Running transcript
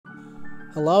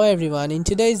Hello everyone, in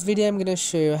today's video I'm gonna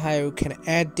show you how you can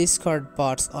add Discord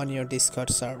bots on your Discord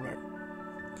server.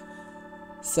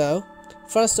 So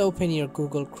first open your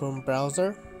Google Chrome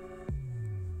browser.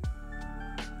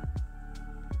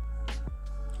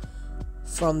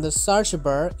 From the search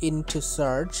bar you need to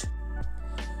search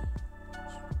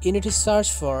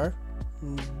for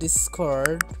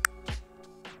Discord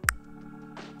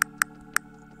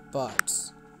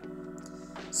bots.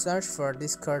 Search for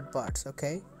Discord bots,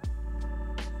 okay?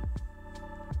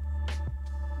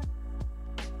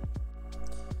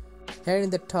 Here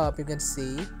in the top you can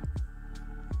see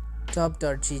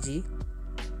top.gg.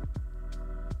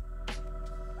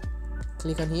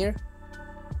 Click on here.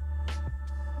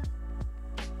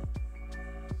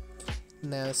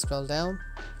 Now scroll down.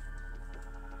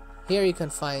 Here you can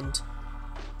find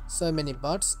so many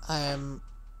bots. I'm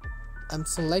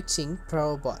selecting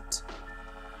Pro Bot.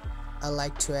 I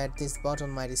like to add this bot on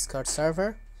my Discord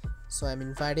server, so I'm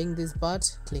inviting this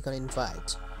bot. Click on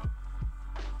invite.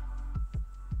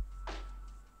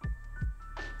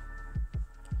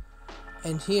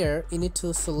 And here you need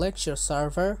to select your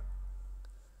server.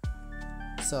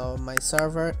 So my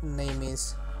server name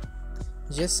is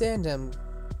Jesse and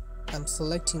I'm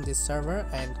selecting this server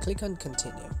and click on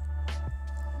continue.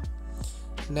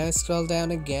 Now scroll down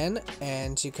again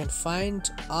and you can find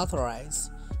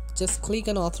authorize. Just click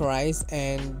on authorize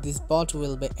and this bot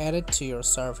will be added to your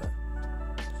server.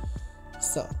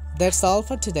 So that's all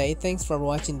for today. Thanks for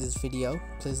watching this video.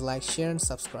 Please like, share and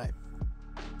subscribe.